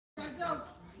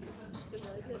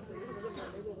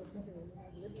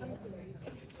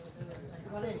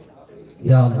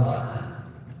ইয়া আল্লাহ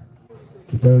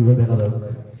কিটা হইব দেখা যাক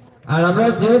আর আমরা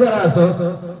যে যারা আছো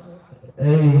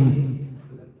এই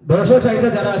দর্শক সাইডে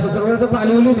যারা আছো তোমরা তো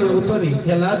তালি উলি দিও বুঝছো নি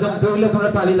খেলা জমতে হইলে তোমরা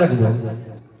তালি লাগবে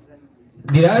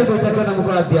দিরাই বইটাকে নাম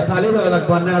করা দিয়া তালি দেওয়া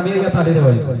লাগবে না আমি এই তালি দেবো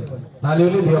তালি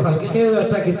উলি দিও কালকে কেউ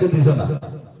একটা কিছু দিছো না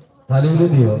তালি উলি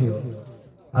দিও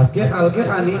আজকে কালকে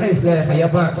খানি খাইছিলে খাইয়া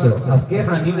পাকছো আজকে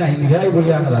খানি নাই দিরাই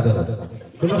বইয়া খেলা দেবো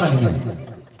কোনো খানি নাই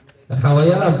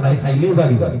খাওয়াইয়া লাভ নাই খাইলেও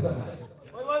বাড়ি বাড়ি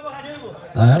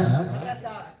হ্যাঁ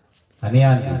খানি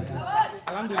আনছি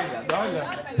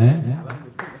হ্যাঁ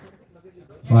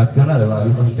মারছো না রে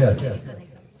আমি বলতে আছি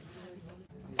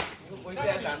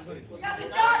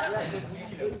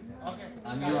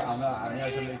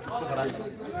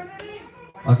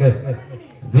ওকে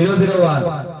 001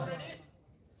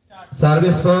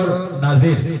 service for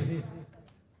Nazir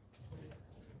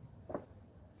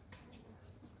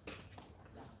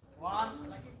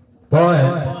point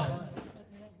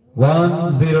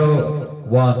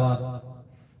 101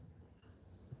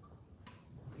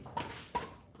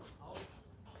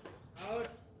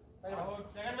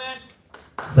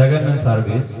 second man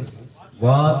service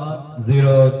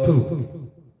 102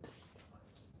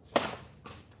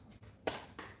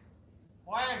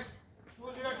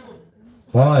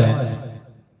 point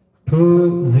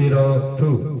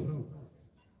 202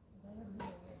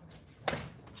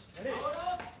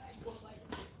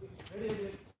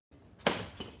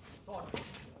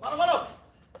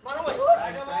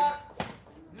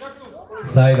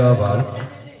 side over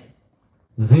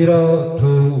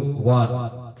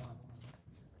 021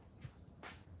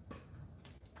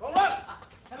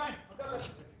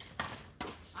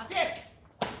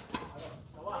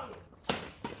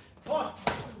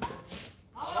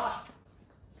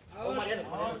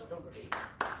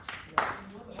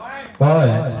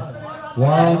 point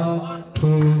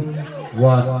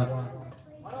 121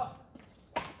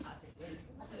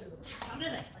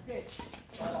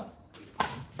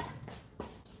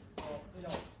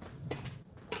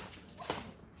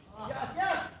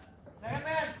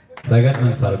 second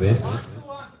man service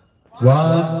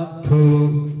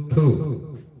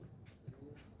 122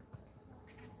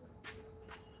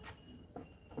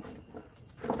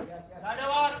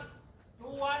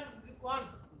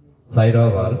 side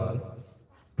over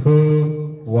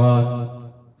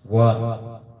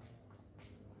 211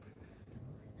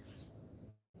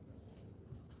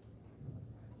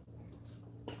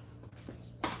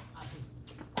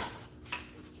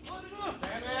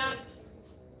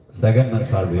 second man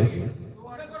service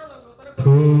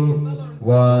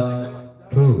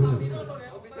 212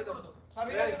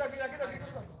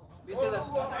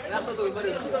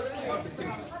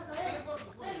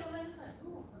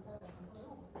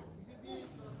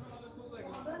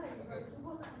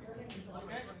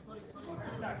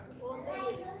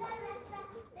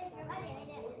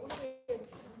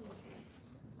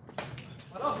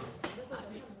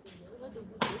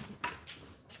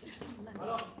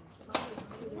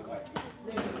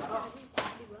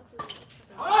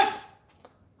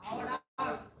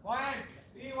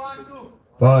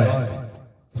 point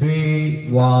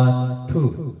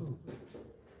 312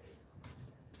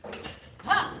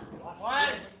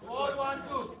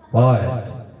 point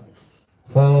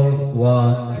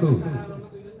 412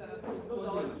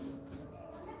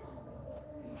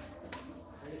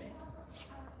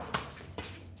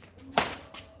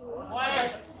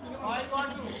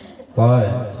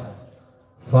 point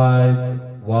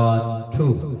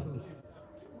 512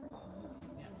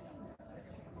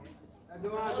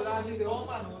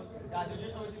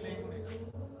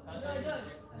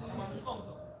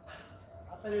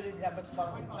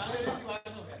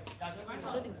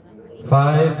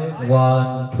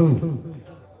 512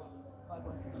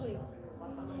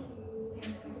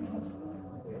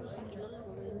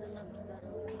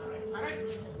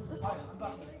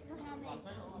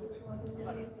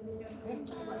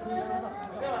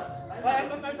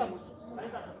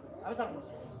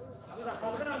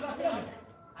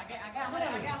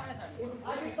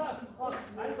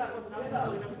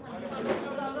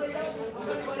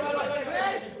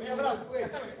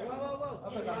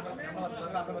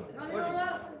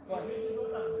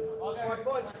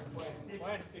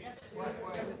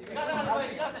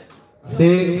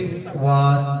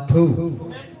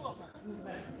 612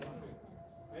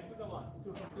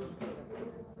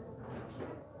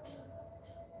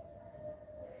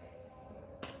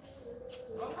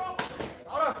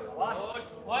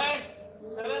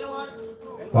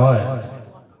 point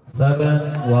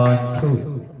 712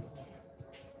 point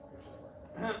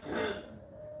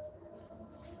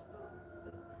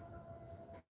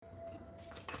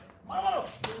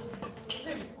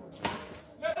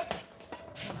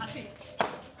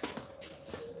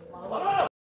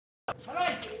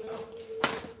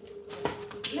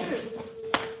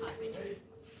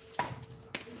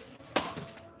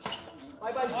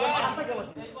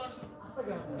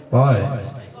Point.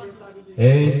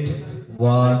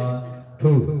 8-1-2.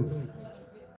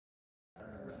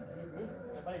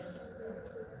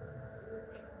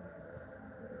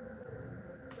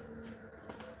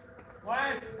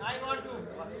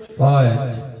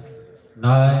 Point.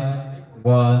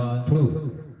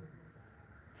 9-1-2.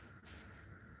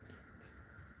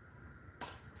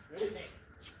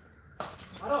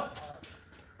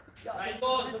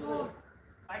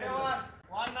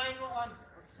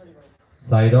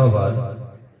 Side over.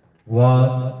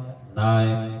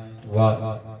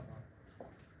 1-9-1.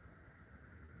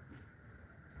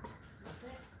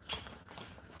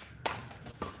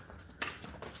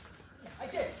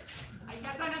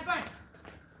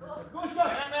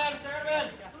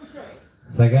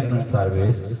 Second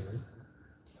service.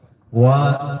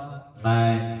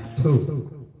 1-9-2.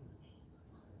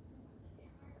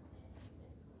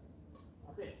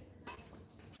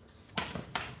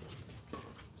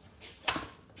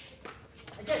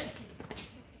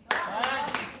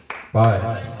 Five,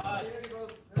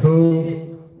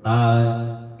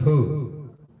 2-9-2.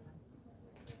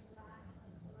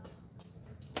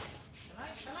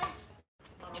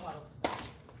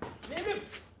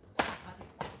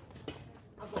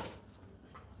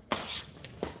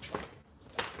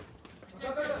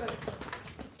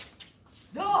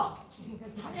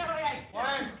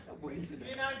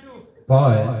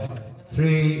 Point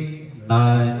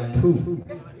 3-9-2.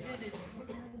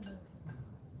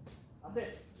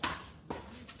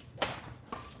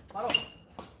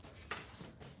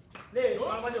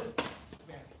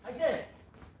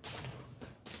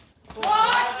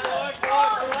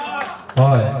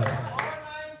 Point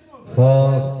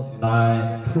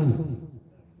 4-9-2.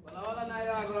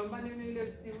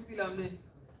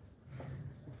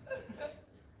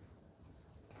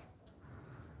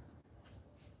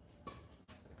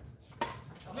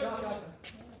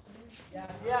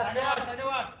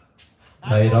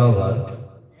 Side over.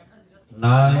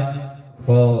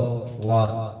 9-4-1.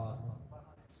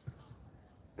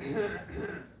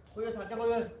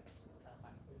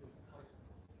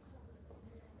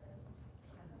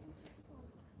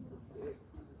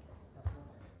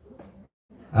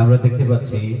 আমরা দেখতে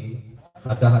পাচ্ছি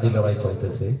হাড্ডাহাড্ডি লড়াই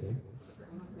চলতেছে।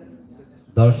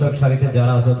 দর্শক সারিতে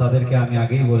যারা আছে তাদেরকে আমি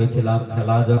আগেই বলেছিলাম,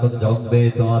 খেলা যখন জমবে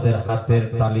তোমাদের হাতের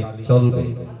তালি চলবে।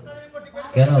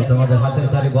 কেন তোমাদের হাতের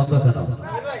তালি বন্ধ কেন?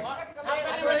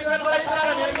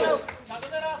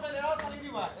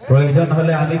 প্রয়োজন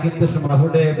হলে আমি কিন্তু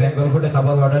সোনাফুটে বেঙ্গল ফুটে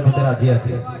খাবার অর্ডার দিতে রাজি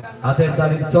আছি। হাতের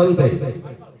তালি চলবে।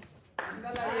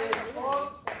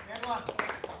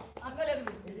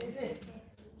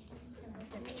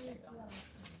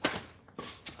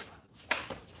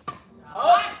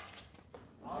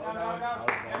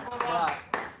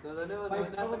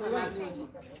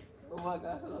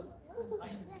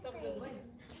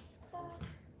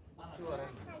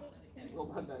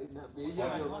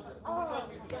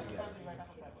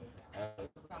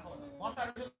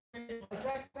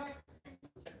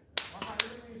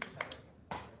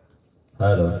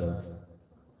 Hello.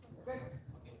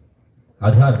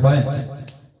 Aadhaar point.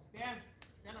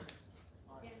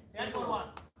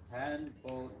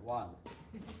 10-4-1.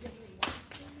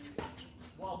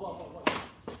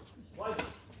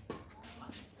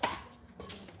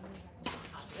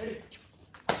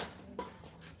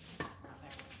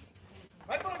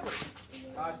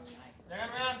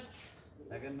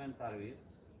 Second man service.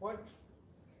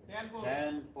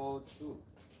 10-4-2.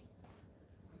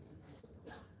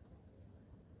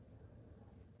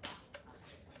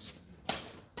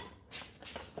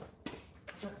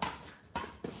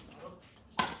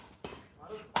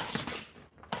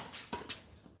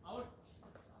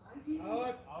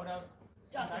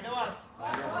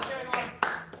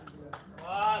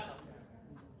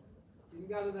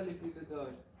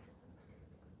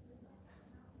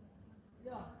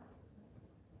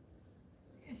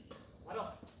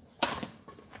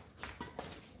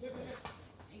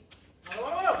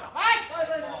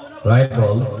 Right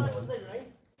ball.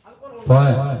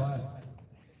 Point.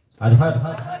 Aadhaar.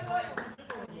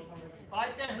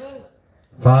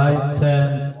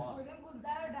 5-10.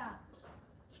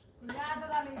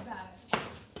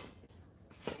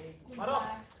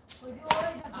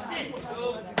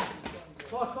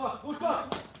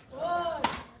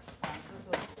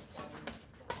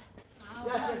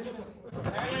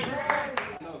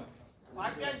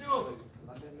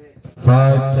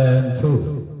 Five, 10-2.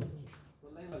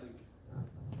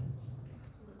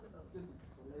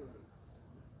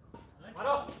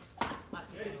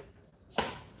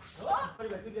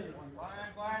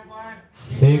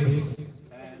 Six.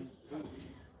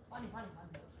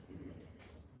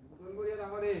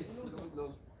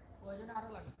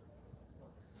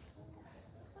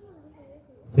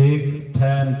 6,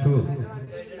 10, 2.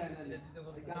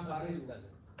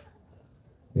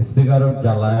 Speaker और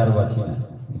जलायर बची ना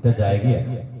इतना जाएगी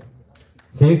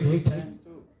 6, 10,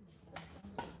 2.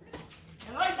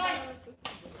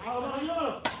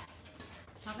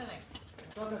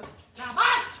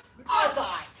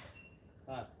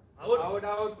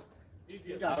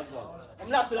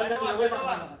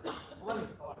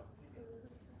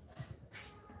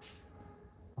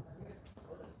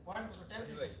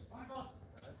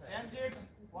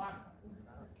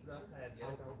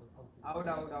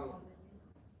 Out.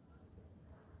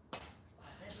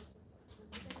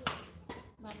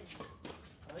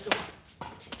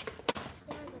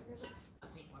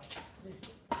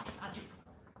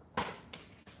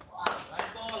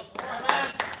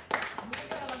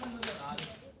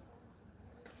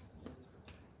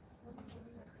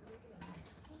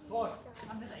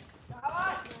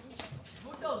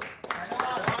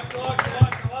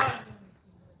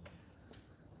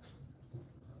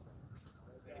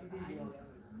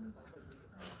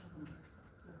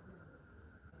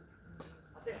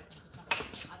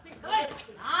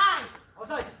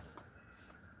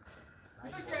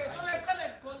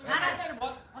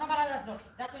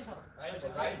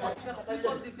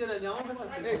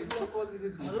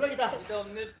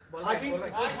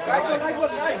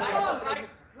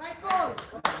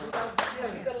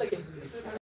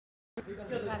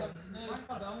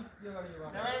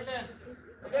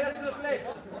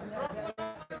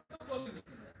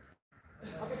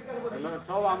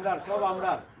 সব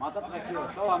আমরা মাথা রাখিও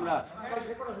সব আমরা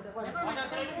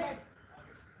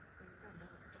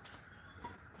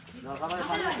না সবাই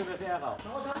সামনে একটু বেশি আগাও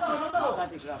মাথা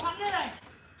ঠিক রাখো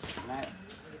না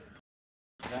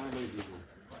আমি লই দিব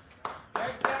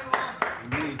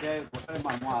আমি এটা কোথায়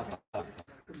মামু আসা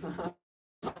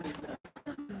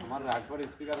আমার রাগ করে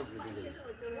স্পিকার উঠে দিই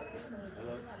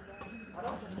হ্যালো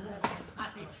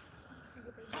আসি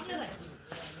সামনে রাখ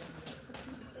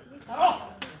আরো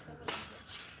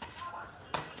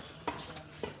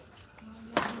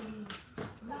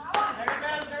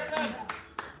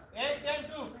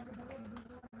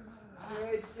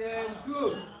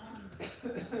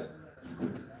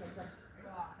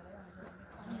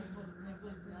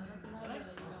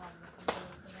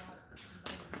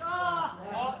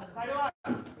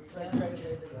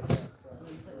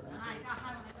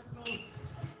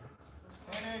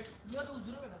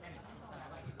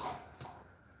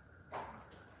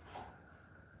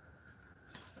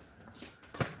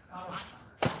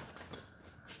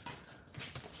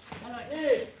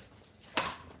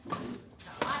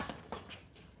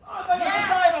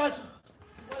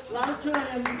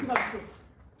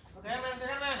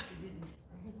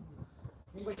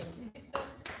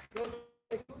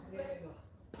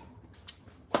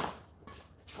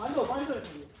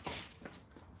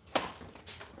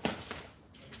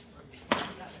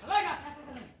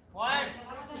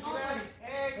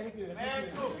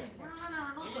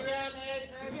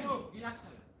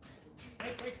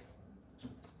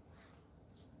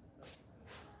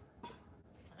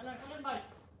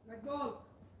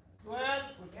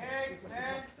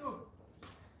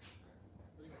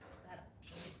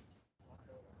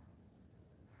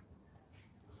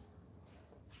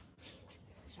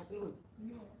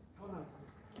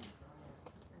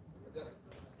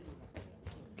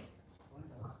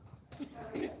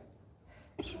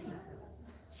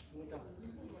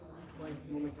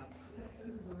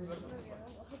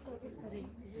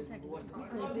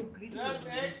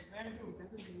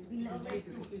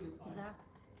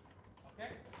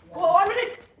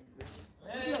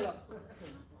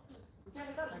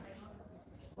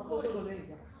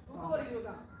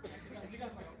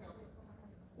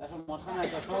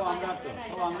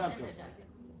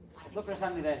तो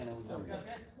परेशान नहीं रहेगा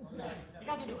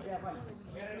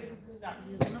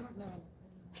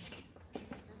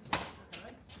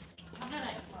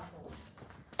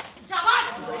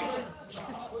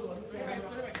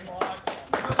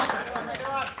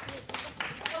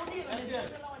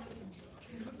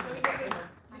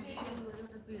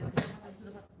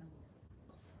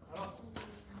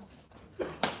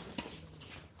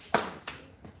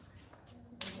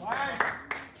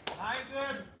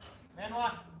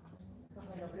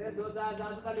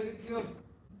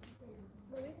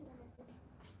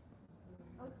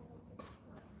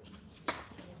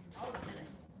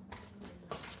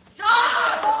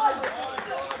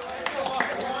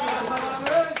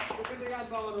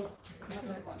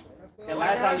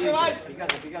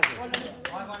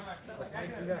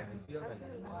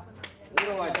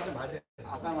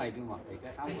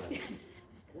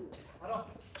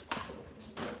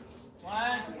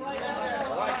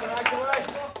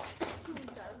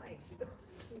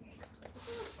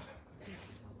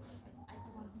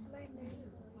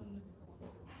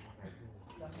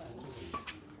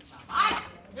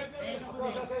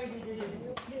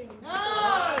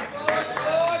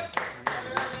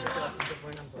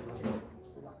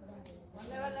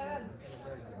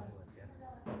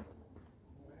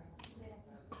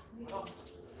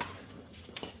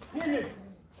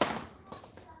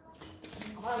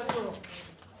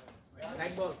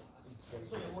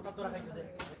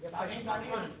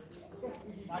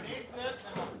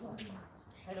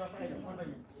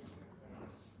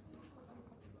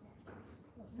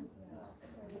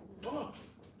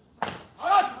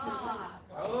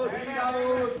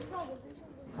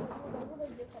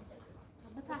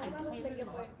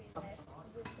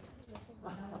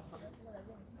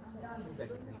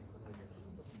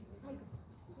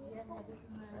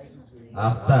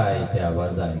Asta itu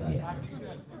abar lagi.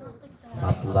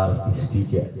 Atlar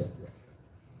istiqa.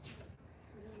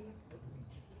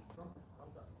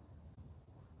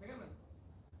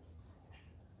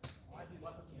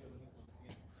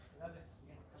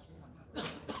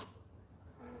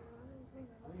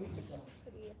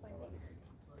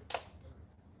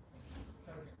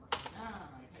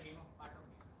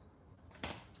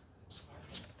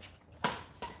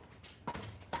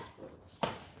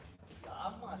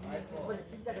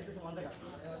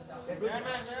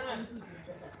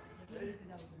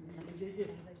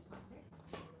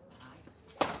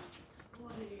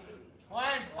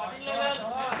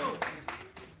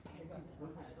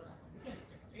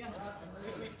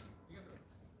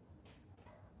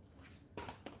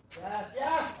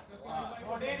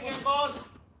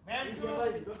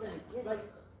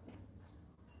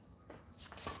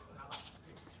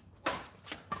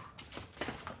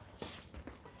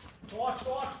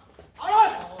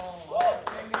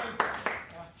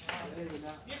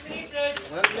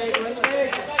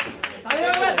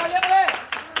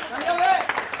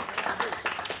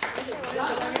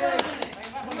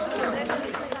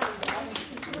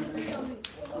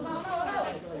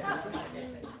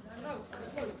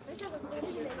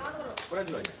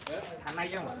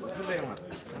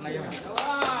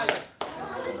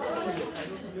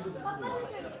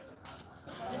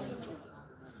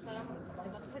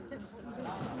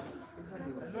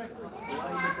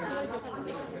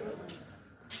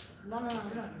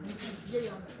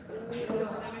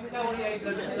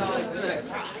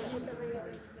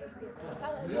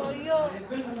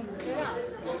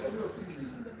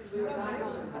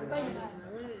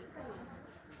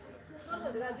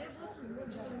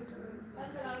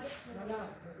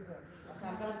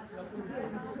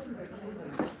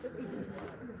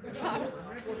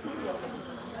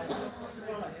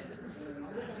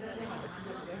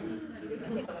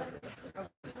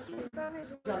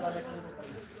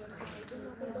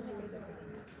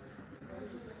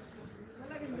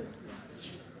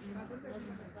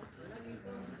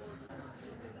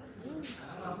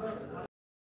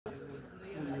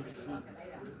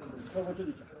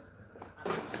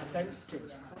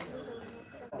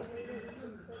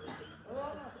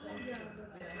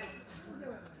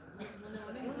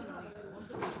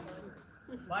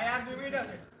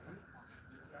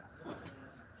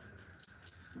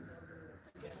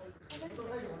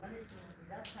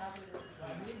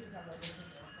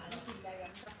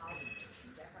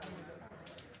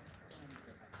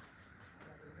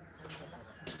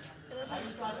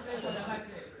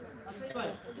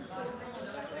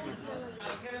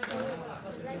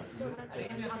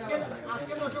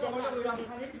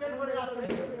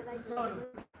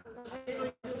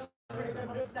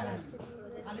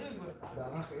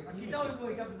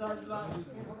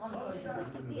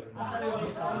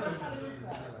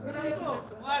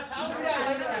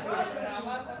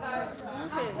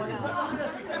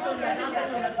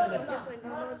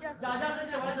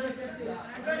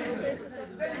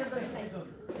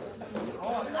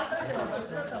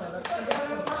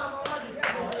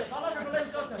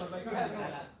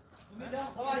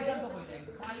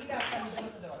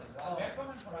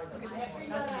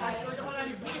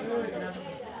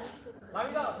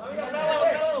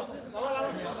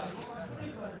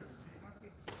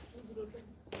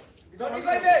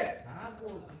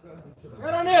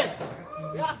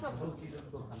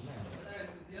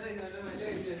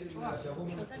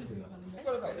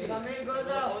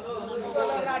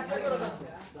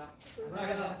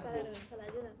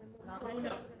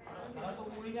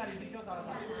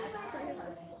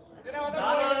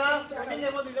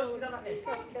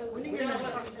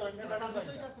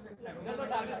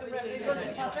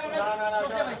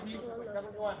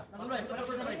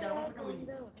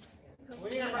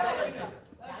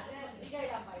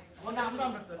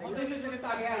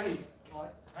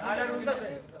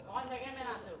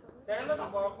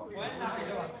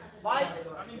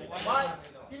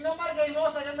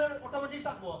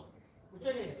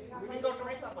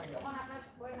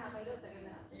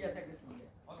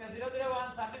 Okay, 0-0-1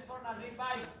 service for Nazir.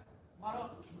 Bye. Maro.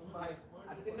 Bye.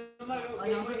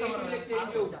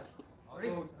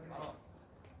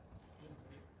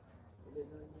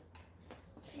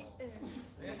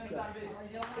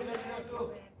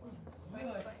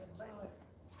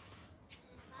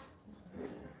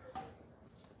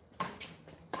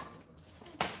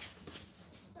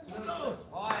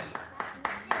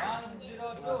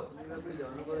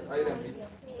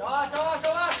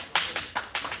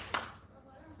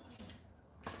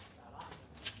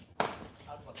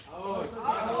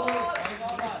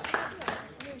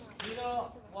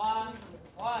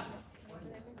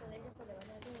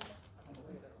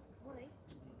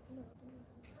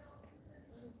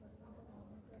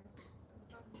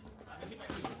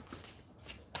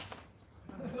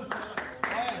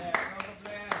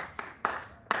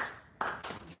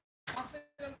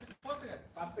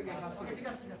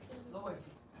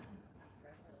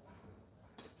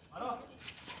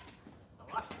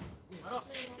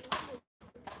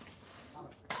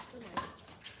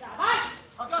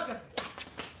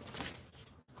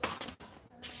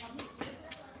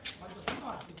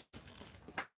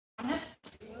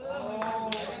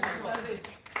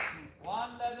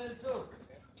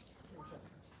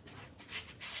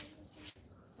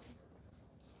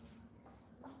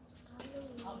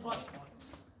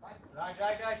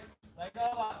 Right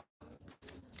over.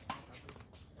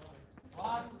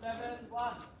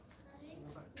 1-7-1.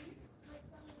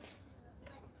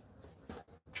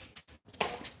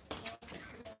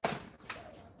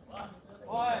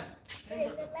 Point.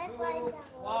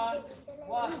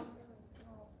 2-1-1.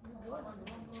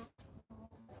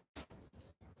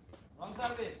 Wrong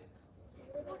service.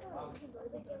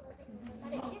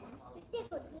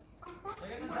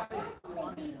 Second service.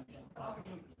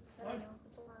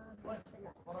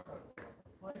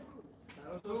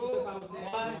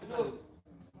 2-1-2.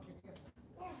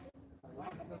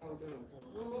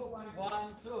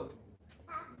 2-1-2.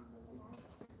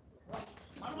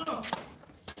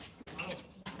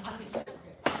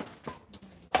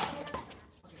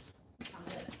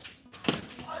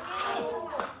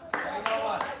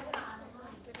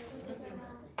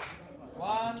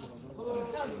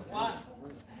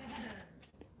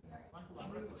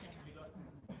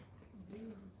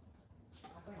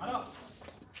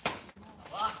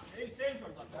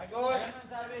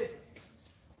 Service.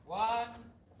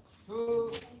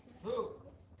 1-2-2.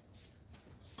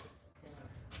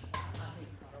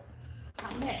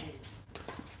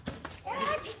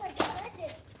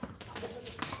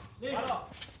 Side over.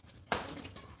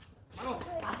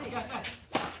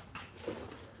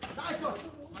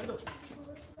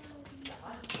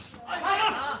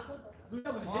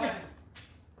 2-11-1.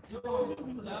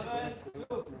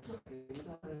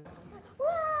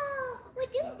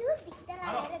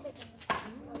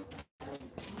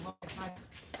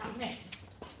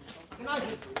 Second service.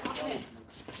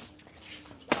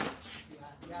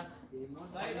 2-11-2.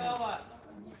 Side over.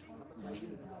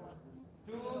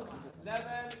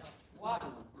 2-11-1.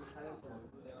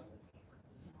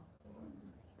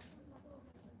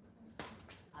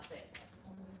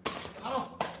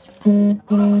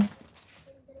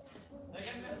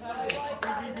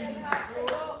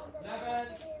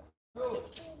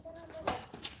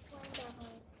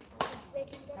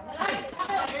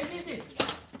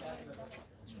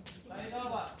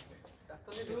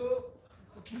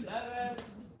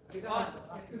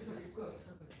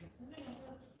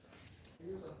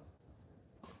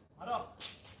 Hello.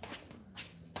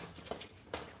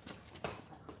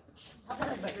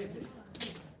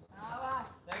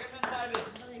 Second service.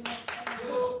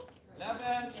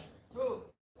 2-11-2.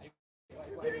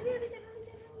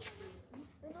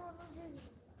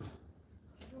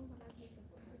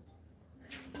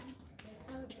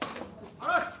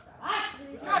 Point.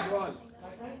 3-2-2.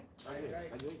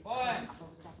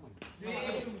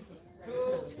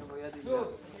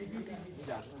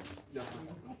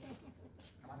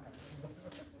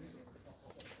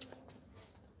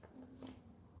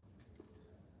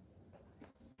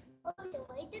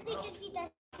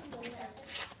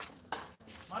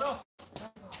 Maro.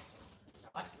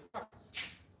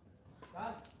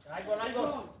 Right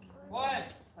ball. Point.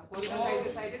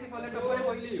 সাইডে দি বলের উপরে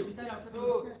কইলিও 2.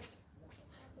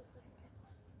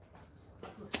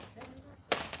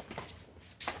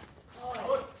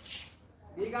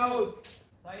 Big out.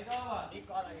 Side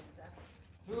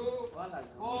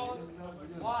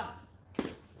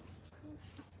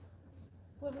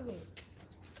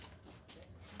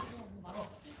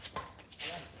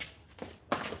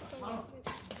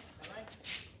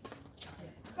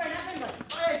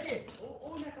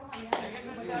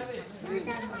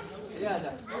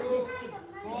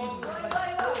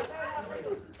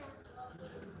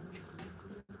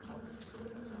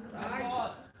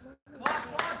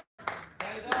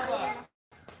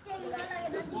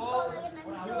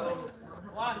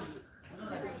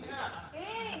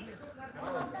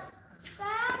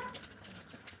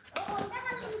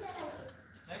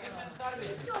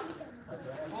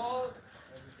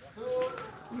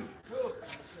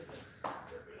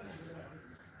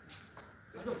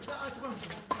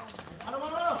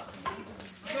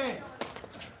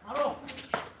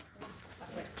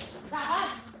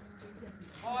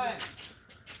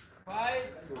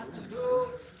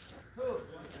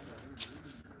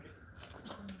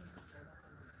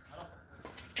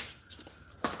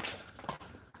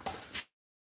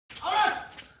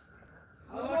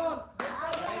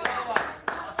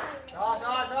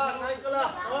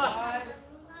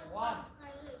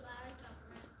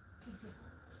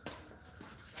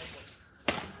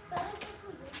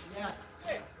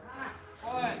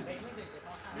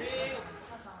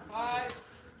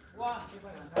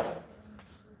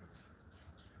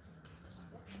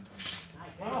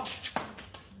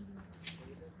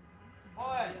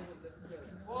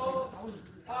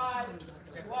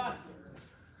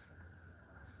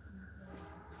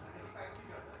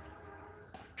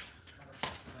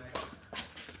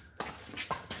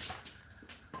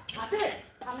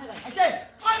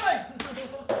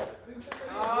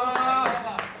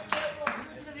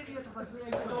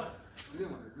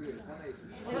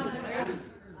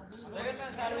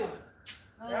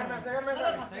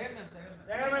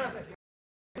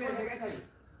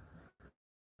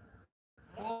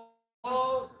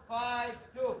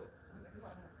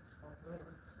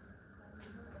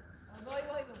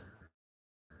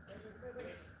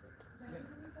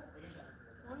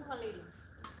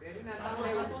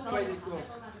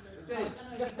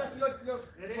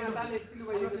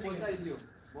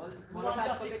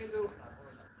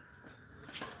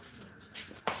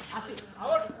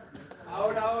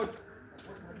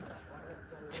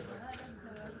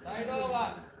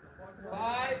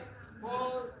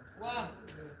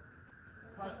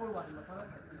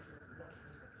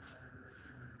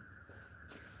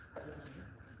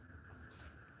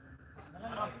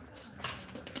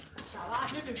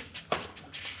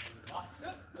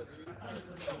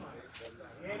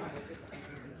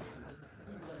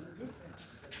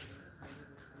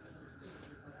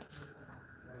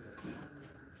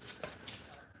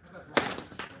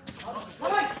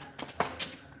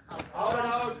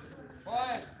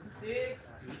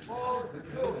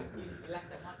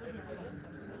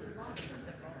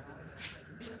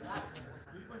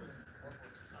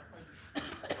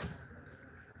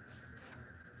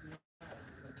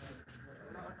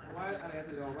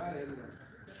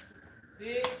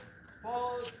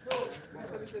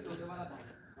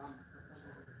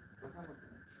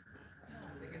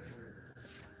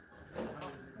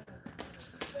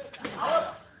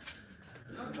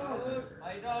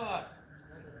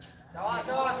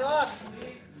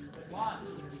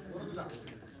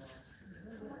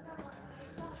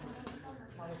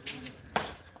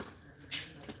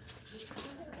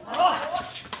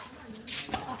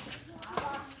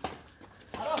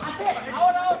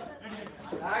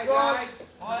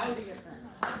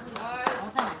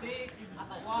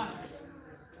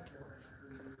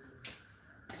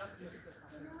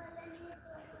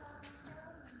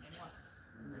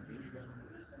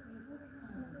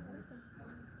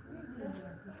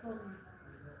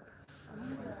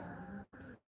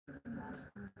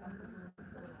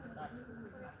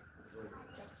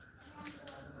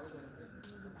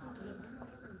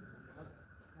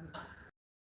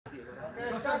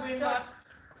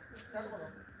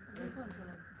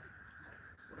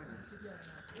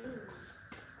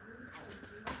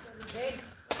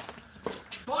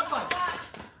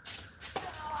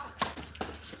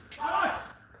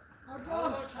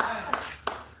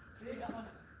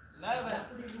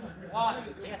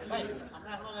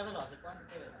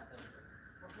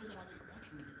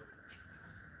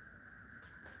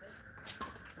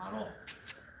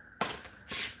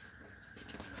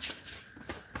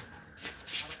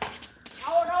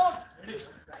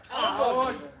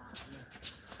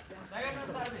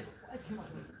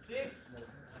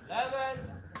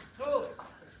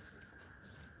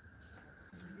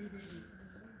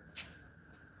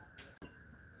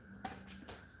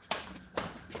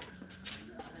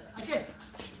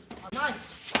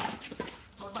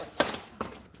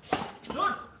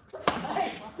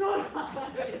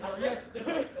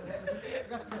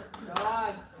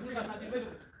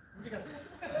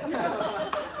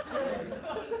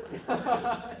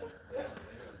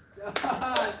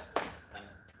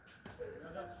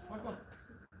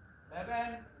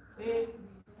Seven, six,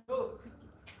 two.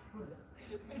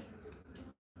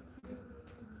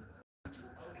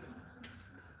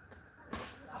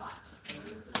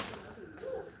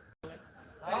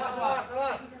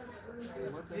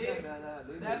 Six,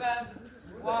 seven,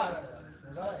 one.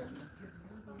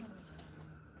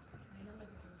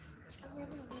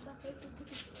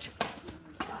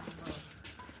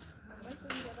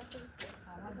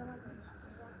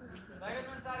 Second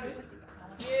one service.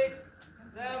 6,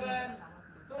 7,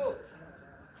 2.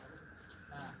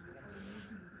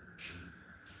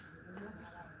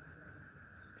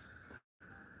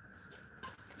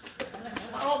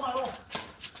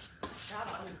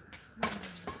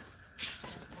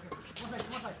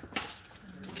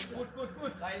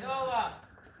 Side over.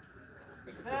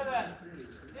 7,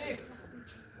 6,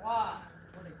 1.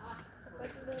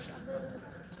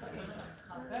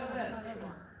 7,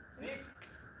 6,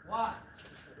 1.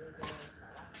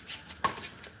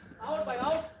 Out by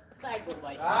out. Side goal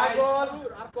by. Side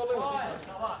goal. Up goal.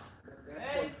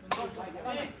 8, 6,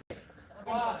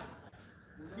 1.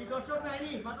 কি দর্শক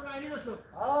নাইনি মাত্র নাইনি দর্শক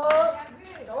out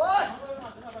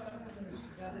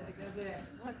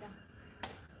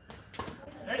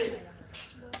Ready.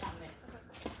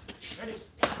 Ready.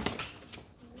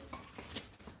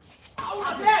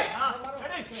 Out.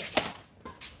 Ready.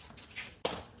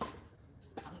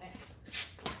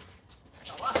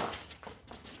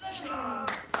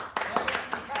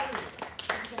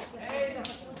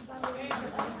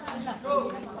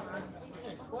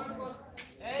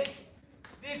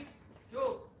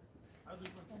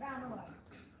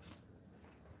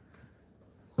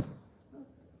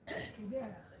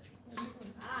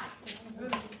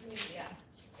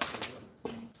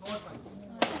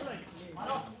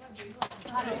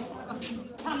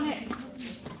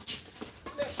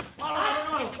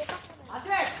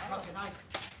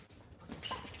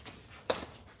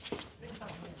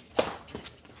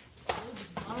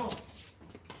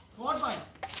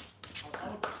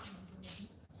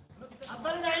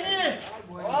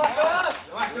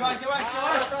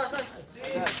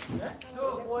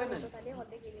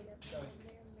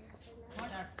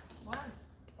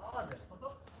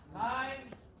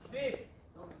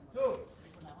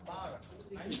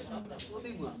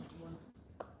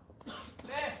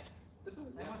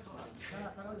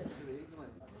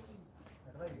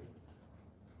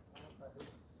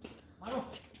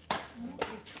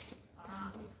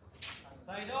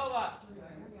 Side over.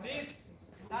 6,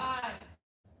 9,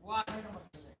 1.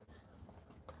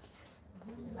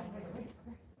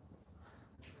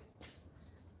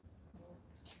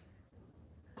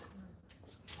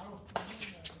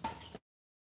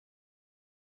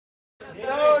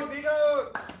 Big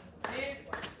out 6,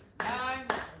 9,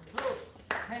 2.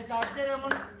 হ্যাঁ চার্জের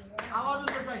এমন আওয়াজ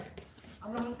হতে চাই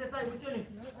আমরা শুনতে চাই বুঝছো নি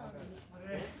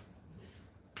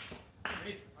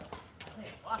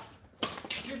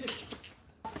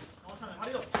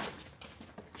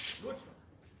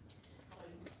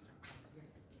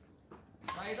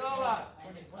Side over.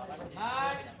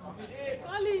 9,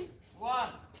 6, 1.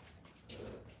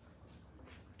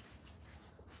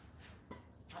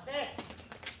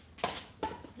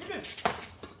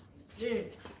 জি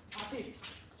Asik.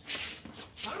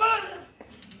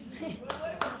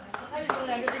 এই তো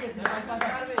লাগে ঠিক আছে 9,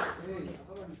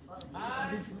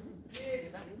 6,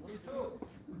 2.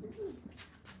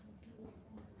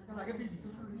 আগে বিজি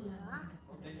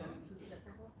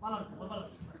পালান পালান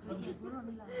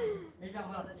এইটা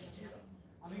আমার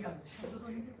আমি গান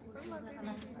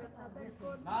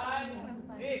 9,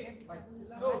 6,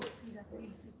 2.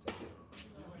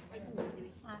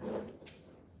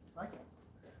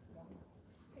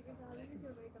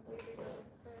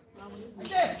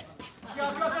 এই কি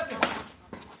আপলো করতে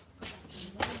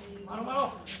মারো মারো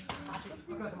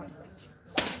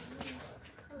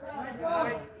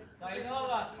Side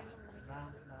over.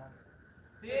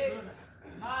 6,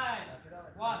 9,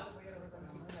 1.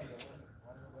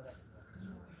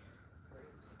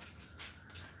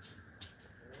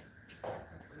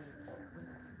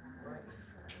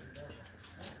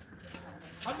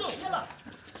 Ando, yala.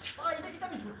 Ay, ini kita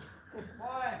bisa.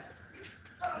 Point.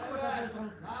 7,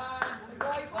 9,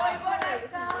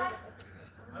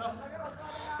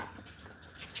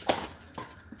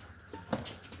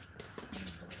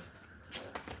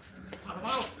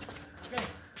 Mau. Oke.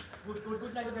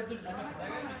 Good lagi betul.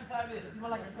 second service. Cuma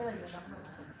lagi. 7,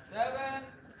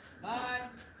 9,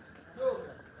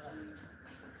 2.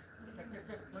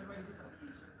 Cek. Main gitu.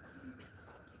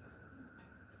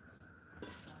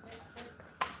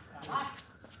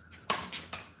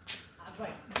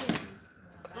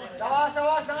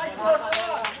 Shabash, nice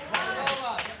shot.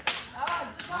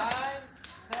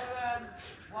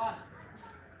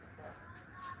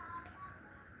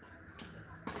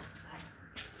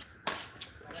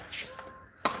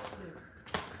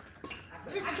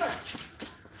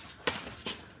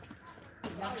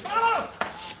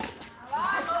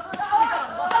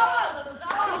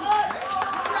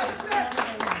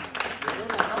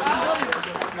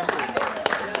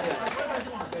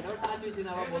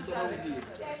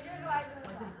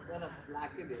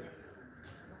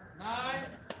 Nine,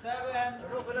 seven,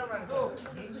 two.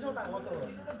 One.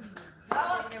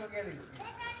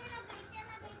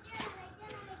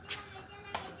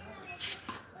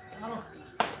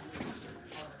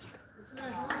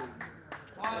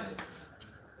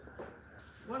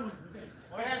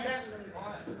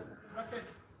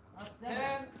 10,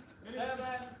 7,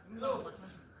 two.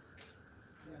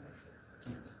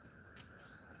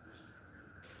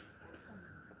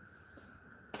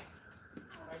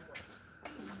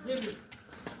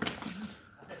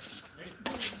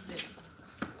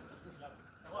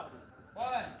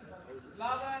 One,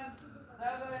 11,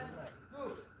 7,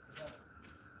 2.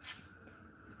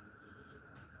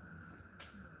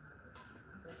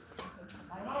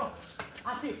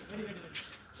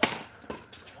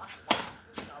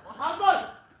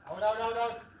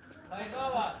 Right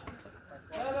over.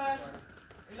 7,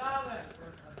 11,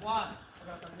 1.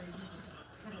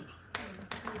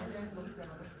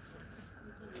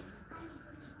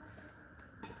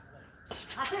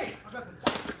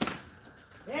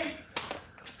 Eight,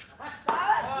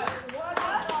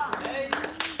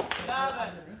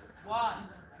 11, 1.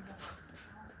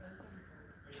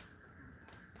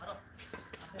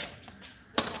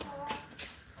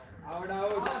 Out.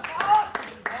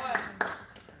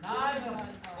 9,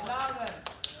 11,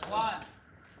 1. Nine,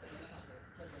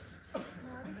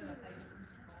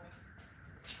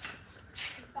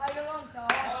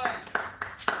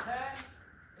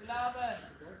 10, 11,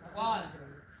 1.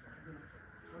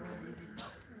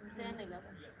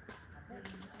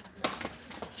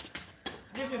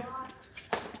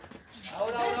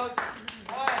 Out.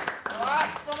 One,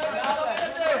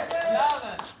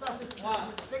 11,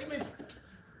 1. Take a minute.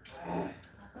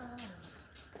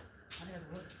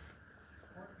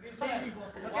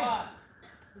 One.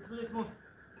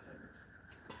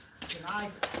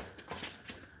 Nice.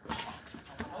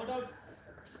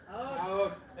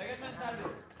 Out. Second man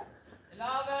service.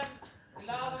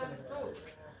 11, 2.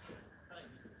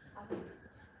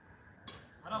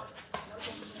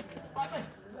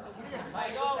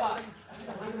 Right over.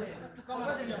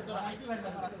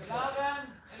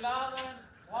 11,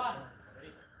 1.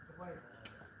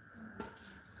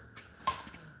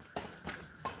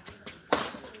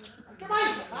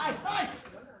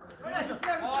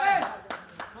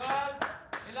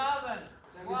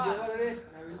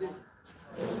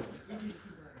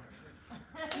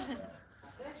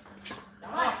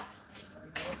 Nice. Very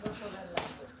nice.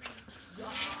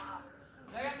 12, 11,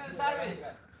 1. Second man service.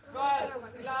 12,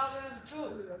 11, 2.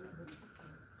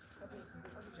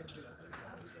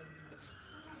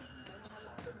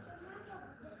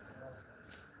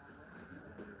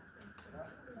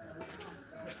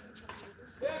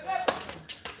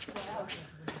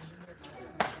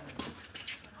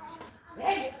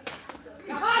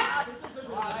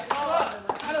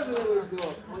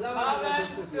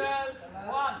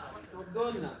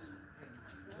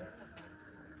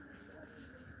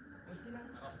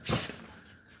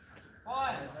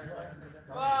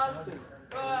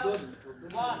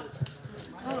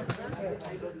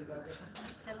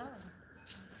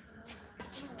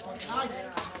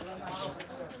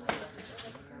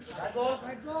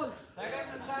 Right goal. Second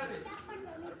and service.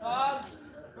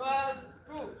 12,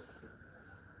 2.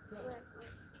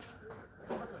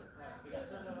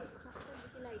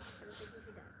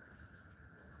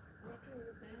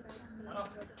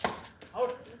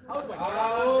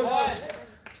 One.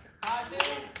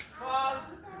 13, 12,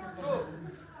 2.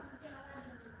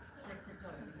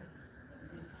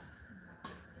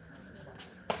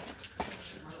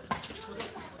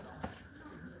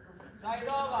 Side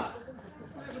over.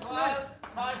 12,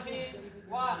 13,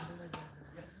 1.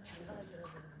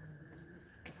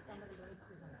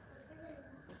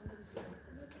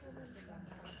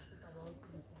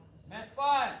 Match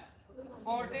point.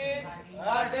 14,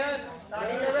 13, 1.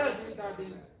 Second match.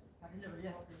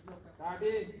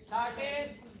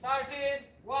 13,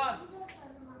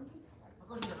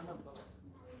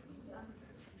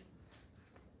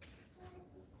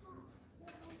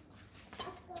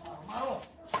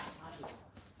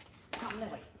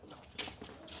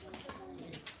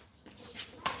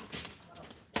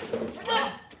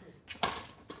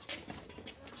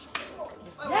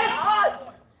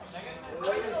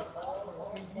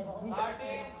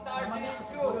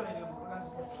 2.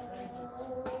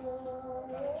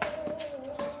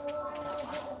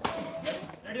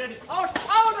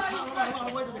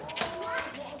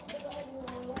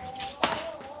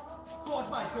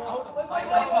 Side over.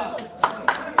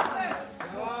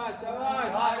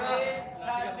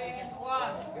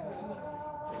 13-1.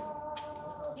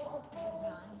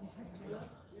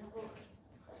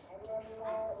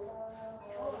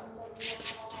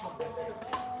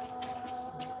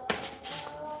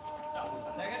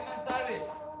 Second man service.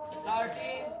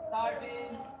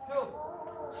 13-2.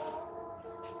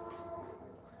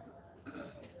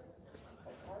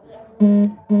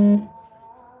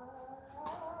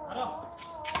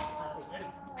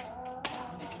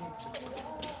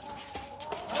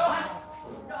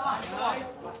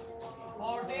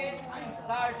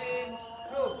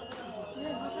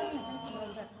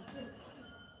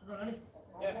 Right.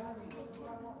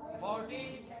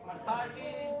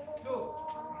 14-13-2.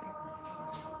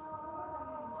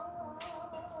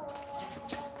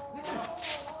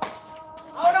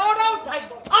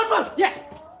 Out. Yeah.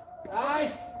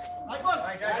 Right.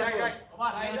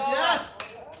 Side over.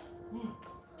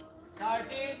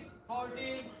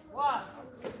 13-14-1.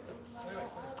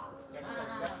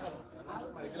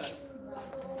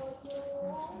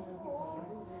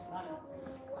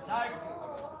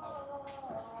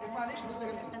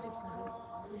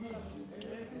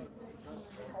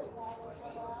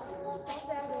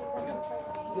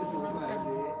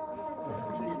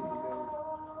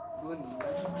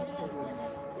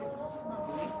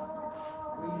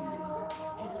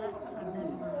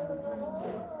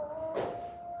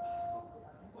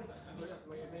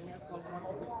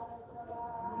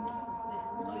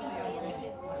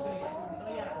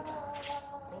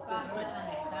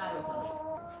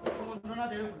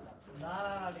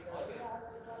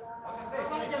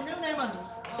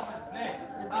 Start. Play.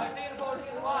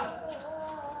 13-14-1.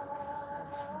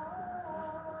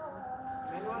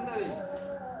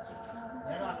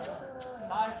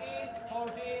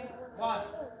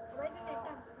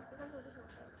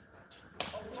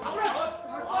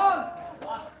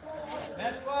 13-14-1.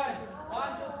 Match point.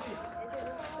 1, 2, 3.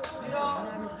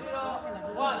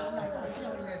 0-0-1.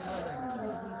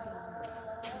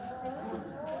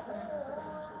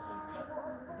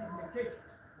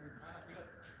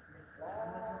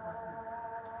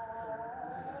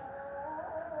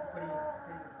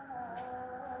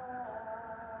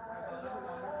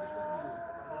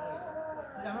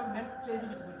 Okay,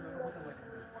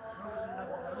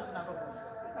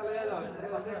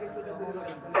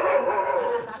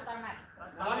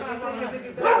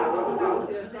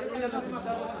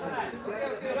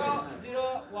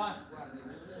 0-0-1.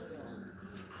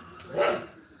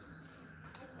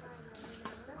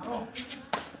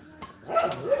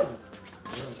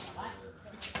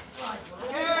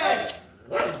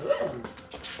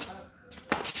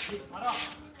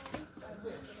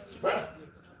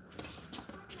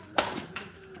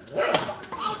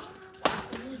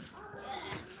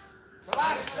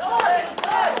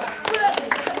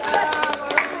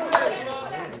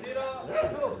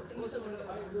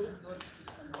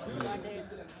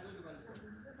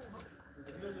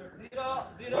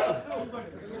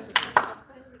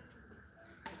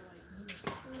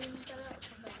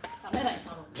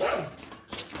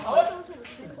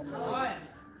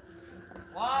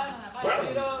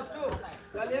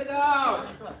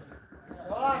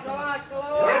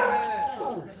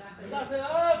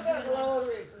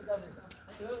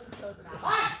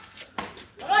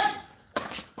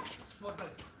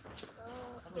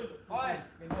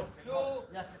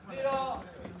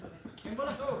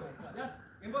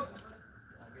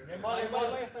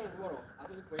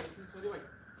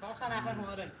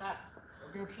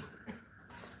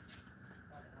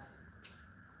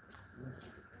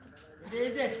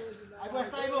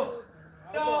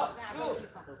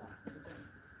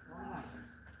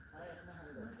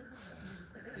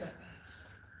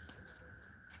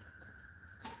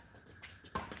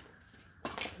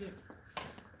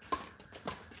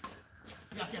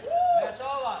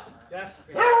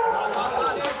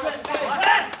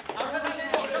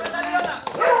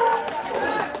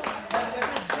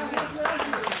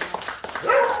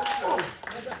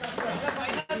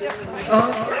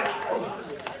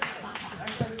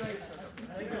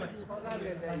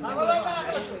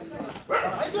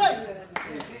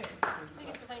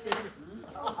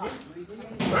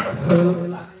 Oh.